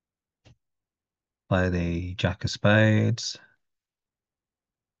 Play the jack of spades.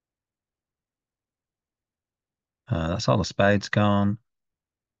 That's all the spades gone.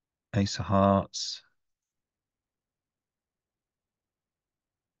 Ace of hearts.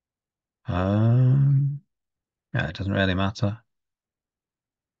 Um, yeah, it doesn't really matter.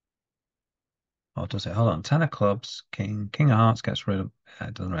 Or does it? Hold on. Ten of clubs. King of hearts gets rid of. Yeah,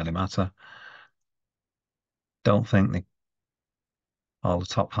 it doesn't really matter. Don't think all the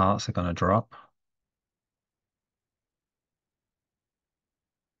top hearts are going to drop.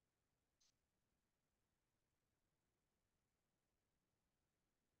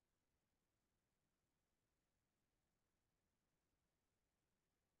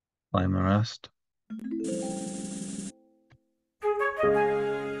 Blame the rest.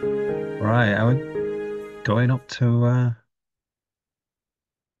 Right, are we going up to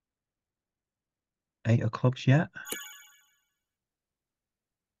eight of clubs yet?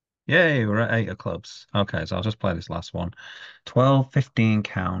 Yay, we're at eight of clubs. Okay, so I'll just play this last one. 12, 15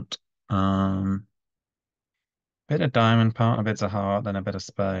 count. Um, Bit of diamond, part a bit of heart, then a bit of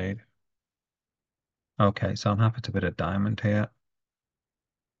spade. Okay, so I'm happy to bid a diamond here.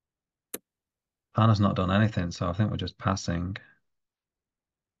 Hannah's not done anything, so I think we're just passing.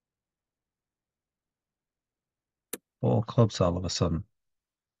 Four clubs all of a sudden.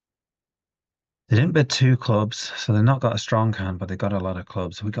 They didn't bid two clubs, so they've not got a strong hand, but they got a lot of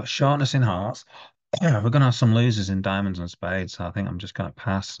clubs. We got shortness in hearts. Yeah, we're gonna have some losers in diamonds and spades, so I think I'm just gonna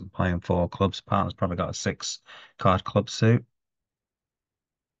pass and playing four clubs. Partner's probably got a six card club suit.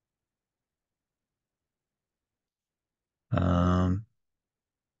 Um,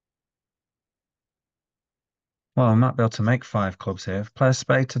 well, I might be able to make five clubs here. Play a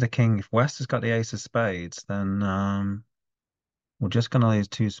spade to the king. If West has got the ace of spades, then we're just gonna lose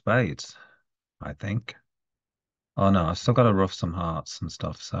two spades, I think. Oh no, I've still got to rough some hearts and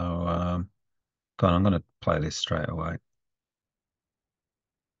stuff. So go on, I'm gonna play this straight away.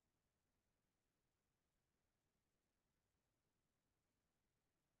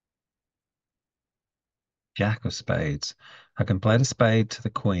 Jack of spades. I can play the spade to the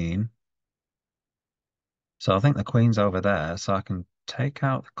queen. So I think the queen's over there. So I can take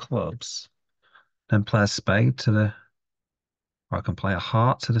out the clubs, then play a spade to the, or I can play a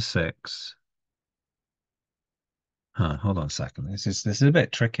heart to the six. Huh, hold on a second. This is a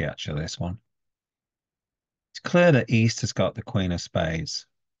bit tricky actually, this one. It's clear that East has got the queen of spades,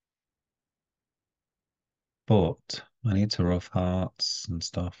 but I need to rough hearts and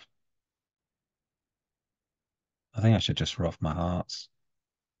stuff. I think I should just rough my hearts.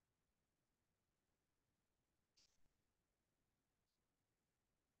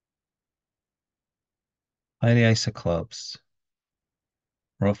 Play the ace of clubs,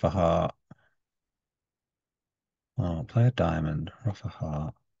 rough a heart. Oh, play a diamond, rough a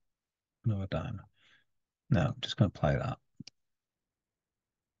heart, another diamond. No, I'm just going to play that.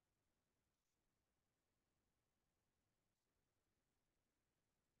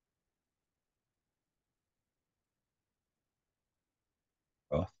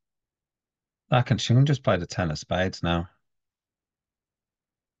 Rough. She can just play the ten of spades now.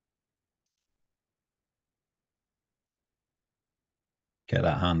 Get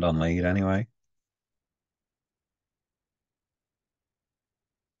that hand on lead anyway.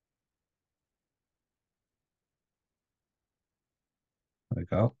 There we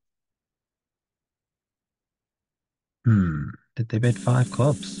go. Did they bid five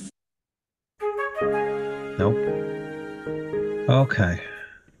clubs? Nope. Okay.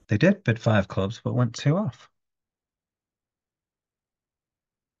 They did bid five clubs, but went two off.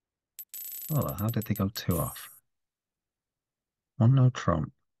 Oh, how did they go two off? One no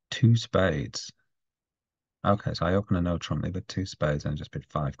trump, two spades. Okay, so I open a no trump, they bid two spades and just bid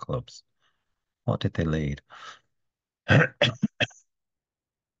five clubs. What did they lead?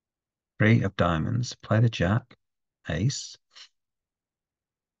 Three of diamonds. Play the jack. Ace.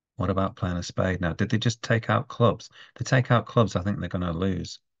 What about playing a spade? Now, did they just take out clubs? If they take out clubs, I think they're going to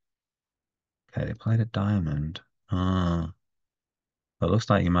lose. Okay, they played a diamond. Ah, it looks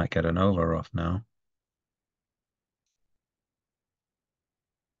like you might get an over off now.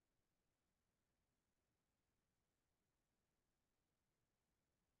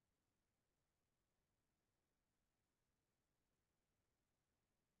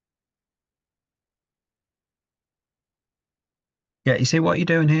 Yeah, you see what you're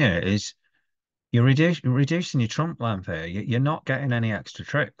doing here is you're reducing your trump length here. You're not getting any extra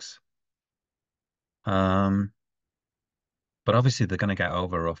tricks. Um, but obviously they're going to get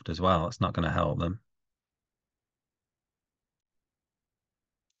over roughed as well. It's not going to help them.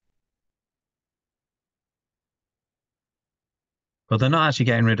 But they're not actually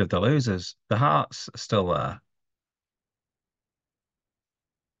getting rid of the losers. The hearts are still there.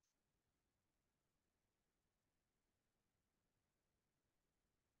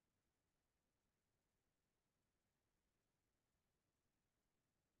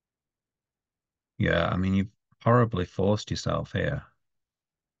 Yeah, I mean, you've horribly forced yourself here.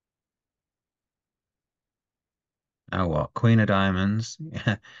 Now what? Queen of diamonds.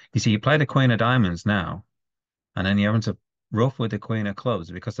 You see, you play the queen of diamonds now, and then you're having to rough with the queen of clubs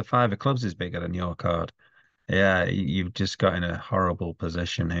because the five of clubs is bigger than your card. Yeah, you've just got in a horrible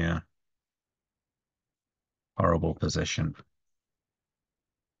position here. Horrible position.